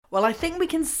Well, I think we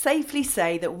can safely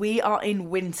say that we are in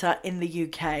winter in the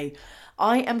UK.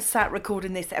 I am sat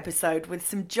recording this episode with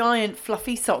some giant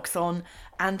fluffy socks on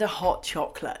and a hot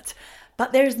chocolate.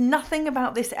 But there's nothing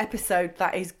about this episode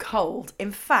that is cold.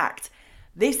 In fact,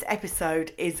 this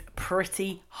episode is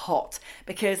pretty hot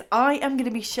because I am going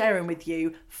to be sharing with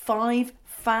you 5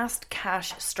 fast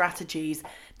cash strategies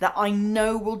that I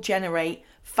know will generate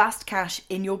fast cash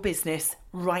in your business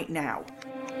right now.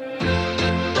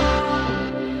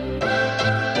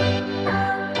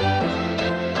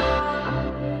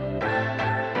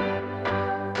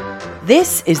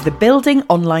 This is the Building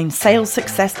Online Sales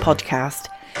Success podcast,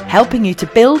 helping you to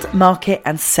build, market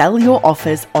and sell your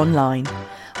offers online.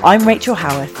 I'm Rachel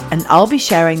Howarth and I'll be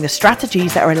sharing the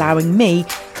strategies that are allowing me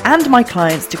and my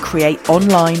clients to create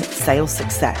online sales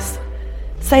success.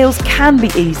 Sales can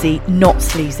be easy, not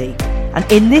sleazy. And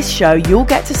in this show, you'll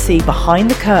get to see behind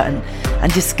the curtain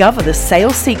and discover the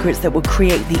sales secrets that will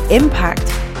create the impact,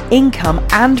 income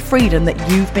and freedom that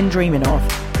you've been dreaming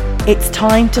of. It's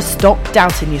time to stop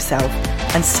doubting yourself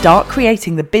and start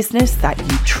creating the business that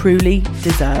you truly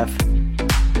deserve.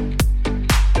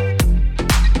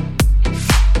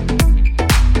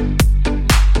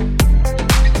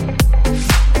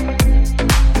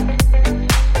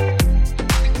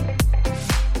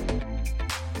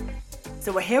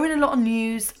 So we're hearing a lot of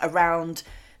news around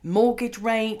mortgage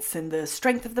rates and the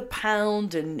strength of the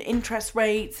pound and interest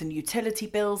rates and utility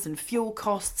bills and fuel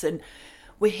costs, and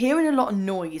we're hearing a lot of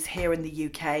noise here in the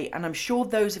UK, and I'm sure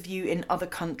those of you in other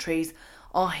countries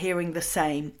are hearing the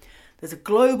same. There's a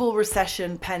global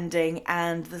recession pending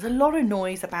and there's a lot of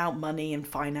noise about money and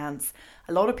finance.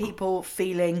 A lot of people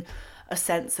feeling a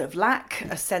sense of lack,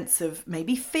 a sense of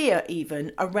maybe fear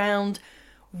even around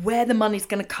where the money's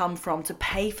going to come from to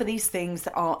pay for these things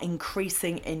that are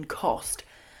increasing in cost.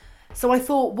 So I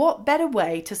thought, what better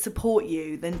way to support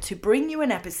you than to bring you an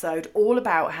episode all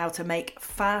about how to make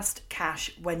fast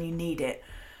cash when you need it.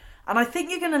 And I think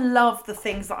you're going to love the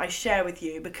things that I share with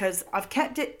you because I've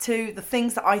kept it to the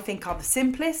things that I think are the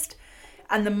simplest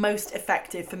and the most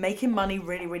effective for making money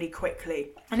really, really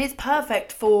quickly. And it's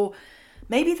perfect for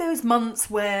maybe those months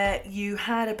where you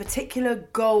had a particular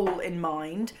goal in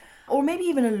mind, or maybe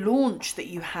even a launch that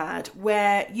you had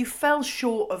where you fell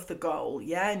short of the goal,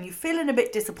 and you're feeling a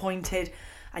bit disappointed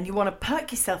and you want to perk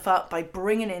yourself up by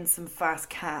bringing in some fast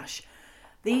cash.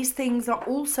 These things are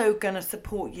also going to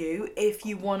support you if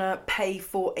you want to pay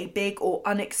for a big or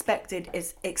unexpected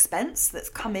expense that's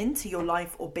come into your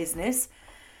life or business.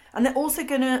 And they're also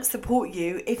going to support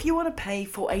you if you want to pay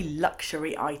for a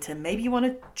luxury item. Maybe you want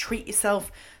to treat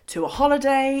yourself to a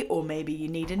holiday, or maybe you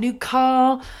need a new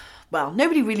car. Well,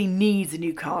 nobody really needs a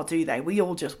new car, do they? We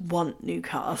all just want new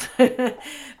cars.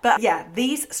 But yeah,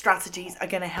 these strategies are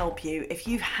going to help you if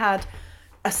you've had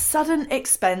a sudden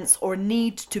expense or a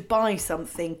need to buy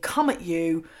something come at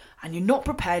you and you're not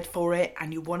prepared for it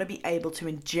and you want to be able to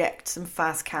inject some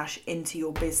fast cash into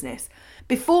your business.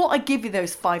 Before I give you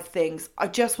those 5 things, I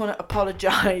just want to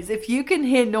apologize if you can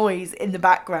hear noise in the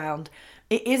background.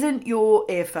 It isn't your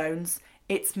earphones,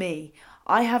 it's me.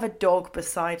 I have a dog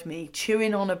beside me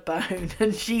chewing on a bone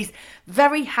and she's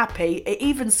very happy. It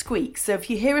even squeaks. So if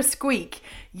you hear a squeak,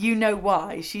 you know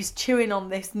why. She's chewing on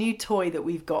this new toy that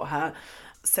we've got her.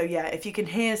 So yeah, if you can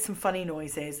hear some funny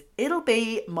noises, it'll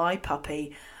be my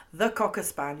puppy, the Cocker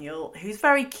Spaniel, who's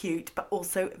very cute but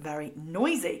also very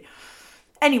noisy.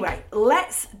 Anyway,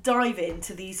 let's dive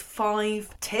into these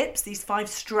 5 tips, these 5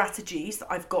 strategies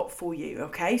that I've got for you,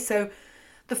 okay? So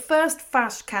the first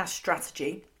fast cash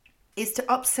strategy is to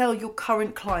upsell your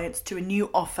current clients to a new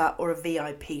offer or a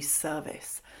VIP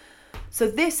service. So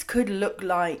this could look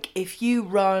like if you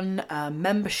run a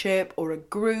membership or a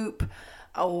group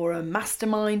or a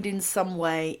mastermind in some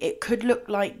way, it could look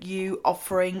like you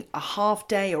offering a half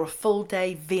day or a full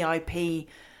day VIP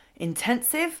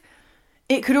intensive.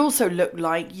 It could also look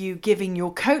like you giving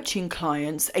your coaching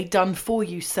clients a done for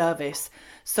you service.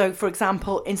 So for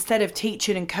example, instead of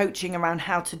teaching and coaching around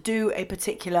how to do a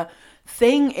particular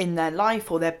thing in their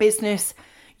life or their business,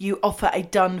 you offer a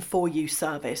done for you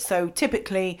service. So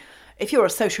typically, if you're a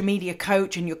social media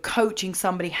coach and you're coaching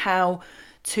somebody how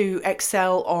to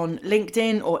excel on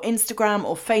LinkedIn or Instagram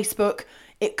or Facebook,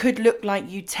 it could look like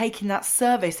you taking that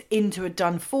service into a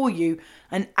done for you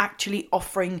and actually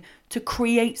offering to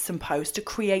create some posts, to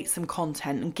create some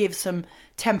content and give some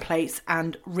templates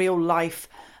and real life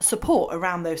support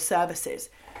around those services.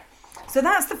 So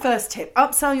that's the first tip.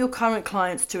 Upsell your current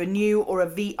clients to a new or a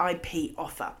VIP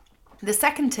offer. The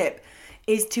second tip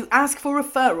is to ask for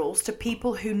referrals to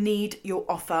people who need your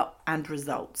offer and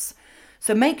results.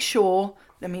 So make sure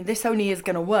I mean, this only is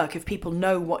going to work if people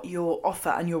know what your offer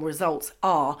and your results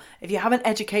are. If you haven't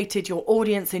educated your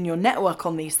audience and your network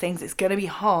on these things, it's going to be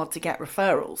hard to get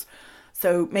referrals.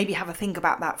 So maybe have a think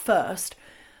about that first.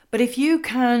 But if you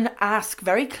can ask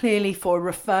very clearly for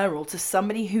a referral to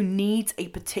somebody who needs a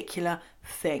particular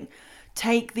thing,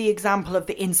 take the example of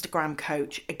the Instagram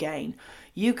coach again.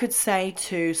 You could say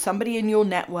to somebody in your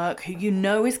network who you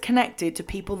know is connected to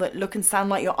people that look and sound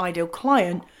like your ideal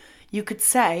client, you could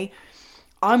say,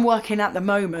 I'm working at the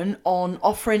moment on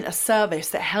offering a service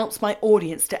that helps my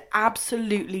audience to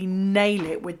absolutely nail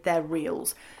it with their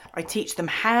reels. I teach them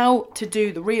how to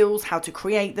do the reels, how to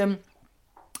create them,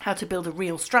 how to build a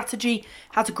reel strategy,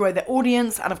 how to grow their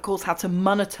audience, and of course, how to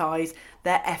monetize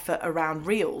their effort around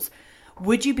reels.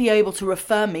 Would you be able to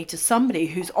refer me to somebody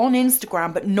who's on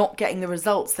Instagram but not getting the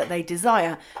results that they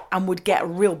desire and would get a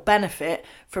real benefit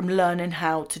from learning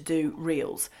how to do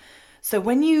reels? So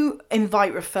when you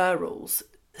invite referrals,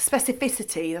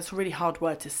 specificity, that's a really hard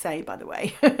word to say, by the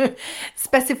way.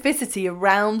 Specificity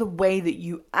around the way that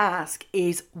you ask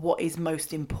is what is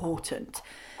most important.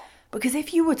 Because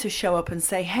if you were to show up and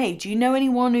say, hey, do you know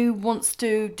anyone who wants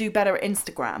to do better at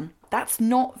Instagram? That's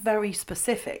not very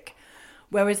specific.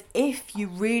 Whereas if you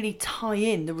really tie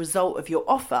in the result of your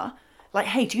offer, like,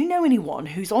 hey, do you know anyone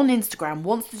who's on Instagram,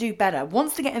 wants to do better,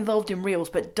 wants to get involved in reels,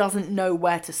 but doesn't know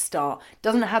where to start,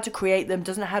 doesn't know how to create them,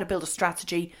 doesn't know how to build a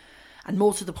strategy, and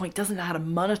more to the point, doesn't know how to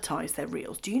monetize their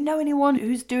reels. Do you know anyone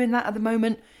who's doing that at the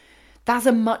moment? That's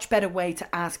a much better way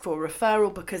to ask for a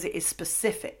referral because it is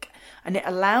specific and it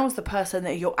allows the person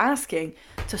that you're asking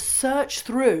to search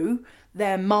through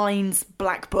their mind's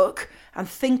black book and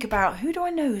think about, who do I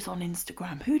know who's on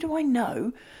Instagram? Who do I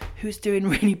know who's doing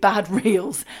really bad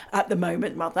reels at the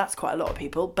moment? Well, that's quite a lot of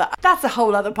people, but that's a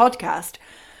whole other podcast.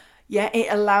 Yeah, it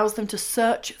allows them to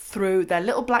search through their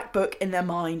little black book in their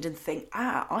mind and think,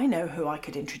 I know who I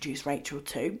could introduce Rachel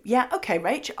to. Yeah, okay,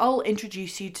 Rach, I'll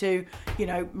introduce you to,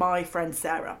 my friend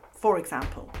Sarah, for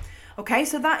example. Okay,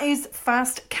 so that is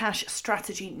fast cash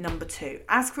strategy number 2.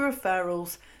 Ask for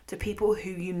referrals to people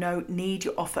who you know need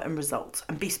your offer and results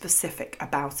and be specific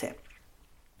about it.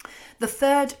 The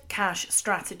third cash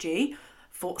strategy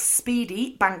for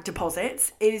speedy bank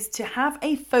deposits is to have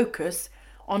a focus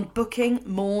on booking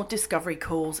more discovery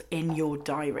calls in your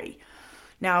diary.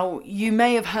 Now, you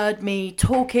may have heard me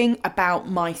talking about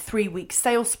my 3-week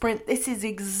sales sprint. This is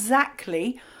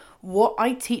exactly what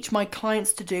I teach my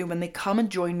clients to do when they come and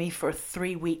join me for a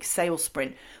 3-week sales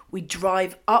sprint. We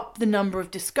drive up the number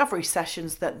of discovery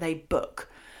sessions that they book.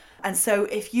 And so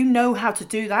if you know how to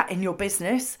do that in your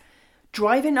business,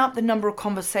 driving up the number of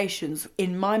conversations,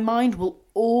 in my mind, will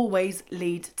always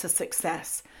lead to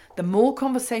success. The more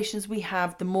conversations we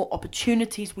have, the more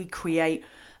opportunities we create,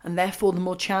 and therefore the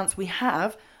more chance we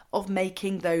have of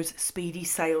making those speedy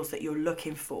sales that you're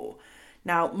looking for.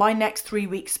 Now, my next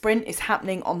 3-week sprint is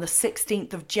happening on the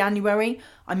 16th of January.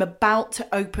 I'm about to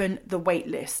open the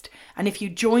waitlist. And if you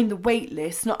join the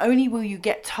waitlist, not only will you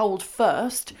get told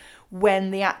first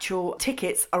when the actual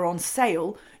tickets are on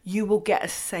sale, you will get a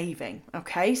saving,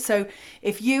 okay? So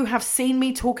if you have seen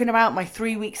me talking about my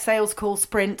 3-week sales call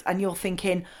sprint and you're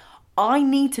thinking, I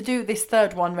need to do this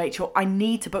third one, Rachel, I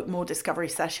need to book more discovery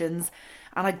sessions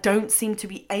and I don't seem to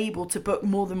be able to book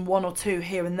more than 1 or 2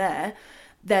 here and there,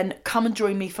 then come and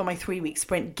join me for my 3-week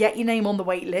sprint. Get your name on the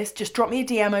wait list. Just drop me a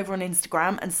DM over on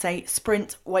Instagram and say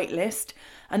sprint wait list,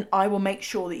 and I will make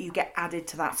sure that you get added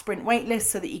to that sprint wait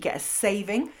list so that you get a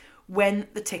saving when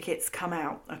the tickets come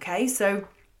out. Okay, so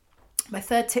my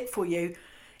third tip for you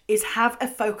is have a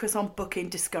focus on booking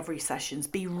discovery sessions.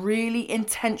 Be really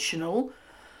intentional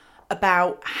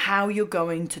about how you're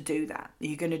going to do that. Are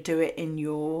you going to do it in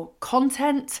your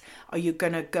content? Are you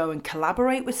going to go and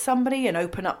collaborate with somebody and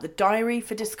open up the diary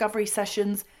for discovery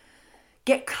sessions?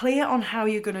 Get clear on how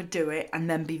you're going to do it and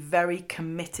then be very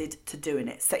committed to doing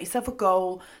it. Set yourself a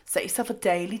goal, set yourself a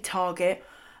daily target,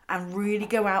 and really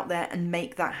go out there and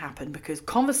make that happen, because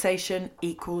conversation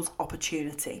equals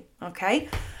opportunity, okay?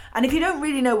 And if you don't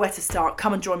really know where to start,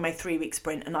 come and join my 3-week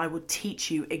sprint and I will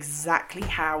teach you exactly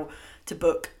how to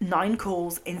book 9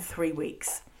 calls in 3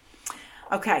 weeks.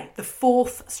 Okay, the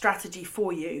fourth strategy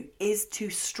for you is to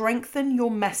strengthen your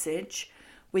message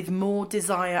with more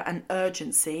desire and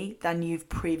urgency than you've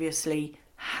previously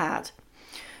had.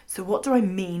 So what do I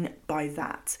mean by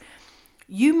that?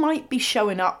 You might be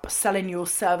showing up selling your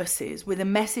services with a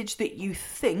message that you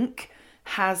think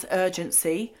has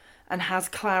urgency and has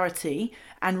clarity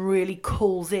and really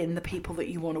calls in the people that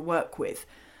you want to work with.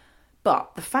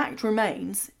 But the fact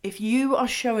remains, if you are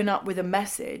showing up with a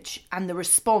message and the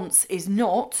response is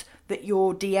not that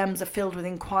your DMs are filled with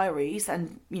inquiries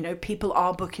and, people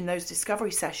are booking those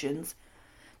discovery sessions,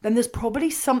 then there's probably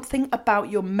something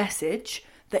about your message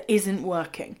that isn't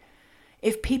working.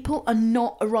 If people are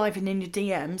not arriving in your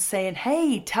DMs saying,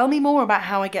 hey, tell me more about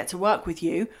how I get to work with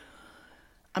you,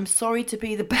 I'm sorry to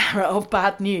be the bearer of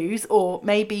bad news, or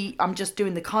maybe I'm just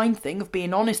doing the kind thing of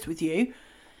being honest with you,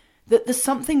 that there's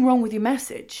something wrong with your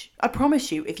message. I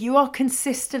promise you, if you are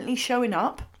consistently showing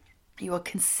up, you are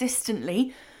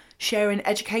consistently sharing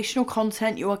educational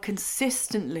content, you are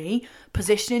consistently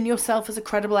positioning yourself as a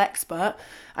credible expert,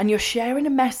 and you're sharing a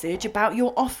message about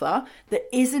your offer that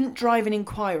isn't driving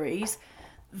inquiries,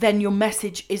 then your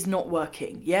message is not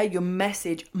working. Yeah, your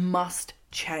message must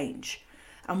change.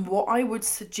 And what I would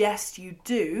suggest you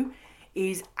do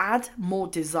is add more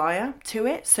desire to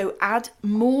it. So add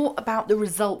more about the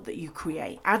result that you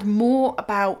create. Add more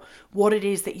about what it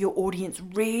is that your audience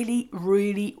really,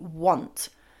 really want.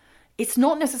 It's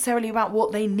not necessarily about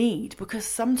what they need, because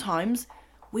sometimes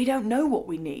we don't know what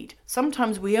we need.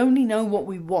 Sometimes we only know what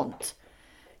we want.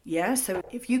 Yeah, so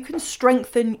if you can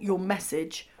strengthen your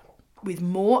message with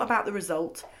more about the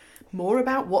result, more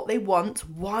about what they want,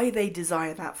 why they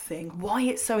desire that thing, why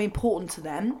it's so important to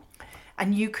them,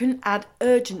 and you can add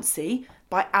urgency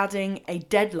by adding a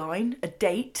deadline, a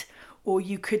date, or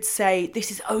you could say,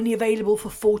 this is only available for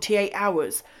 48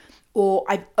 hours, or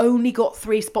I've only got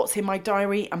 3 spots in my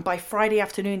diary and by Friday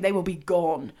afternoon they will be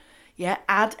gone. Yeah,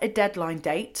 add a deadline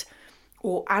date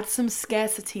or add some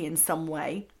scarcity in some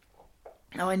way.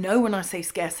 Now, I know when I say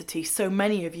scarcity, so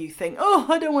many of you think, oh,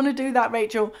 I don't want to do that,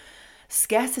 Rachel.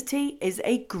 Scarcity is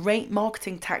a great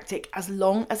marketing tactic as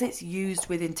long as it's used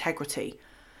with integrity.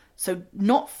 So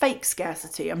not fake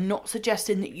scarcity. I'm not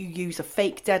suggesting that you use a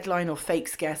fake deadline or fake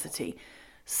scarcity.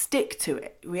 Stick to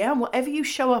it. Yeah, whatever you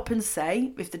show up and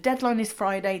say, if the deadline is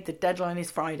Friday, the deadline is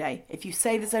Friday. If you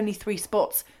say there's only 3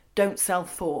 spots, don't sell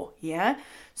 4. Yeah,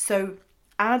 so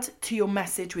add to your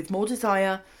message with more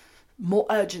desire, more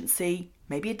urgency,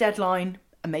 maybe a deadline,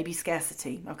 and maybe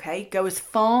scarcity. Okay, go as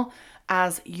far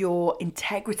as your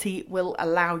integrity will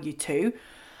allow you to.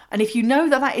 And if you know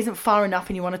that that isn't far enough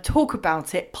and you want to talk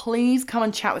about it, please come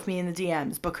and chat with me in the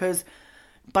DMs, because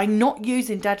by not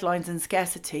using deadlines and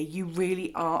scarcity, you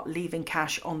really are leaving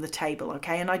cash on the table,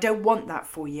 okay? And I don't want that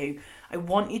for you. I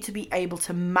want you to be able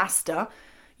to master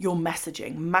your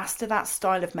messaging, master that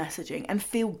style of messaging and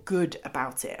feel good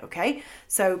about it, okay?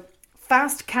 So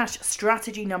fast cash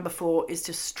strategy number 4 is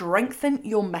to strengthen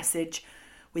your message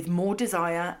with more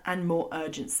desire and more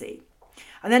urgency.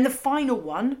 And then the final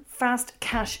one, fast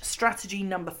cash strategy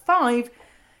number 5,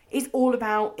 is all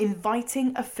about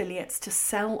inviting affiliates to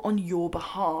sell on your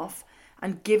behalf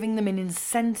and giving them an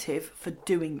incentive for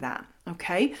doing that.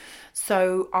 Okay,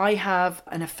 so I have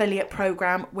an affiliate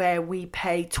program where we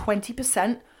pay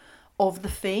 20% of the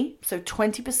fee. So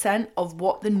 20% of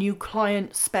what the new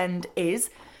client spend is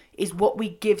what we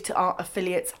give to our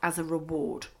affiliates as a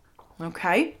reward.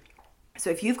 Okay, so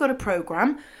if you've got a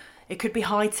program, it could be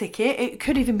high ticket, it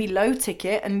could even be low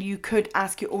ticket, and you could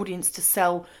ask your audience to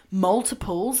sell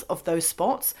multiples of those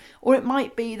spots. Or it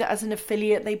might be that as an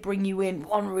affiliate, they bring you in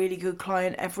one really good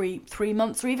client every 3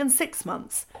 months or even 6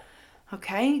 months.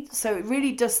 Okay, so it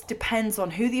really just depends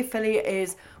on who the affiliate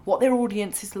is, what their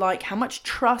audience is like, how much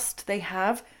trust they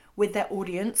have with their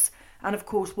audience, and of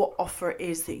course, what offer it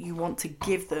is that you want to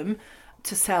give them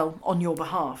to sell on your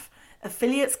behalf.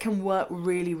 Affiliates can work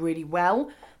really, really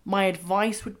well. My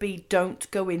advice would be don't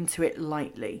go into it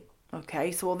lightly.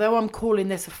 Okay, so although I'm calling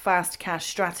this a fast cash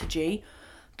strategy,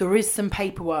 there is some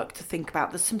paperwork to think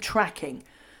about. There's some tracking.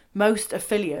 Most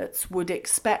affiliates would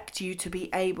expect you to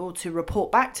be able to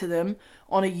report back to them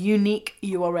on a unique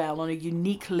URL, on a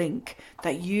unique link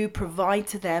that you provide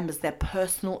to them as their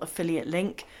personal affiliate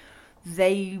link.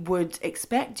 They would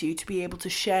expect you to be able to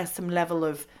share some level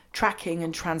of tracking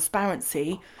and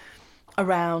transparency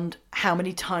around how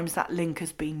many times that link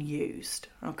has been used.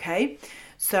 Okay,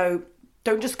 so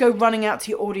don't just go running out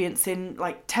to your audience in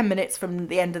like 10 minutes from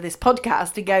the end of this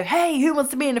podcast and go, hey, who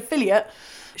wants to be an affiliate?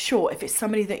 Sure, if it's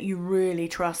somebody that you really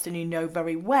trust and you know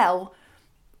very well,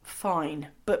 fine.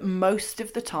 But most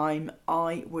of the time,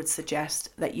 I would suggest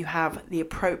that you have the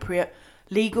appropriate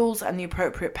legals and the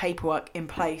appropriate paperwork in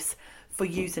place for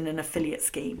using an affiliate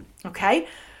scheme. Okay,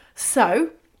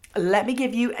 so let me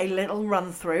give you a little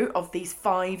run through of these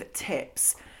 5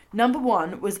 tips. Number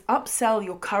 1 was upsell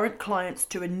your current clients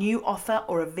to a new offer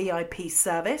or a VIP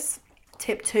service.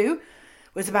 Tip 2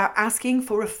 was about asking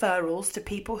for referrals to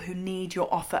people who need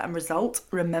your offer and result,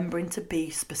 remembering to be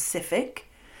specific.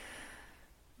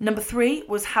 Number 3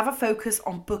 was have a focus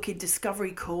on booking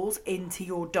discovery calls into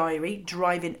your diary.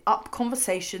 Driving up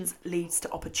conversations leads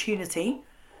to opportunity.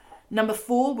 Number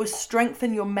 4 was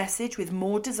strengthen your message with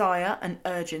more desire and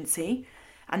urgency.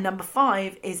 And number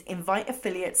 5 is invite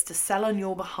affiliates to sell on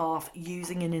your behalf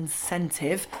using an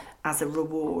incentive as a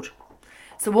reward.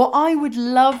 So what I would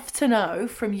love to know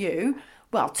from you,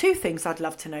 well, 2 things I'd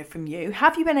love to know from you.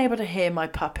 Have you been able to hear my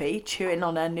puppy chewing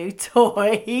on her new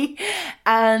toy?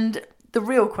 And the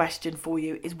real question for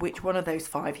you is, which one of those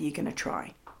 5 are you going to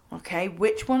try? Okay,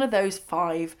 which one of those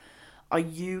 5 are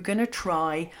you going to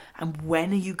try, and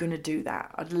when are you going to do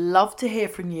that? I'd love to hear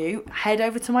from you. Head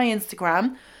over to my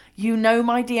Instagram. You know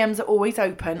my DMs are always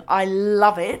open. I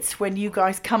love it when you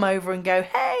guys come over and go,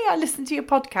 hey, I listened to your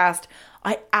podcast.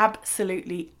 I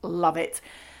absolutely love it.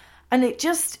 And it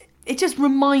just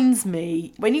reminds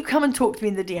me, when you come and talk to me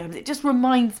in the DMs, it just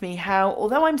reminds me how,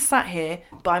 although I'm sat here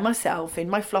by myself in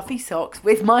my fluffy socks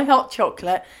with my hot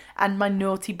chocolate and my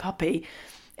naughty puppy,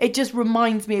 it just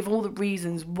reminds me of all the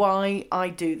reasons why I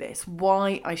do this,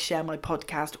 why I share my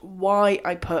podcast, why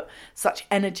I put such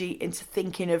energy into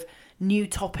thinking of new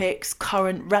topics,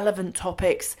 current relevant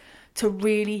topics, to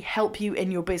really help you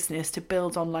in your business to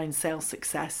build online sales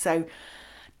success. So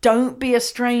don't be a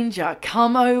stranger.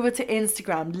 Come over to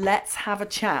Instagram. Let's have a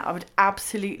chat. I would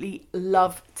absolutely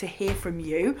love to hear from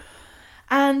you.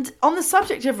 And on the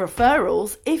subject of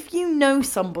referrals, if you know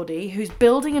somebody who's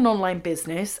building an online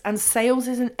business and sales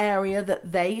is an area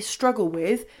that they struggle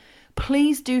with,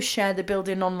 please do share the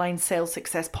Building Online Sales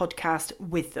Success podcast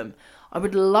with them. I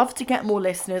would love to get more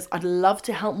listeners. I'd love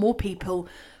to help more people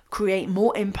create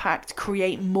more impact,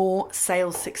 create more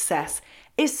sales success,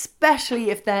 especially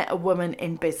if they're a woman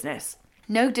in business.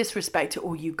 No disrespect to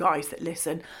all you guys that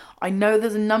listen. I know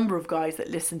there's a number of guys that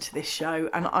listen to this show,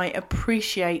 and I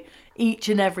appreciate each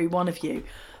and every one of you.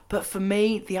 But for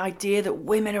me, the idea that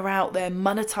women are out there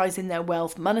monetizing their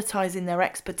wealth, monetizing their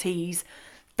expertise,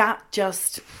 that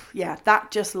just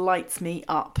lights me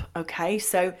up, okay?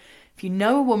 So if you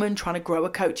know a woman trying to grow a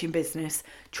coaching business,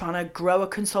 trying to grow a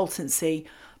consultancy,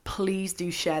 please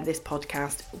do share this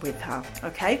podcast with her,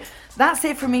 okay? That's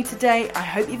it from me today. I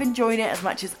hope you've enjoyed it as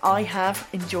much as I have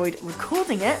enjoyed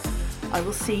recording it. I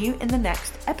will see you in the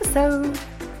next episode.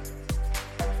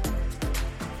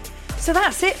 So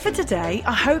that's it for today.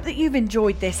 I hope that you've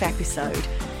enjoyed this episode.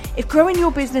 If growing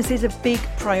your business is a big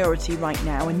priority right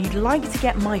now and you'd like to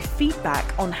get my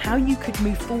feedback on how you could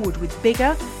move forward with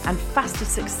bigger and faster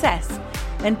success,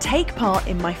 then take part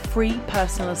in my free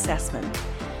personal assessment.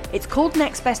 It's called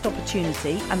Next Best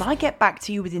Opportunity, and I get back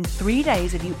to you within 3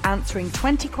 days of you answering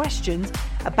 20 questions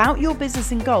about your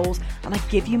business and goals, and I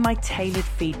give you my tailored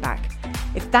feedback.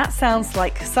 If that sounds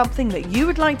like something that you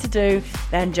would like to do,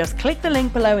 then just click the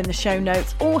link below in the show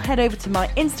notes or head over to my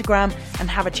Instagram and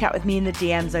have a chat with me in the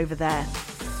DMs over there.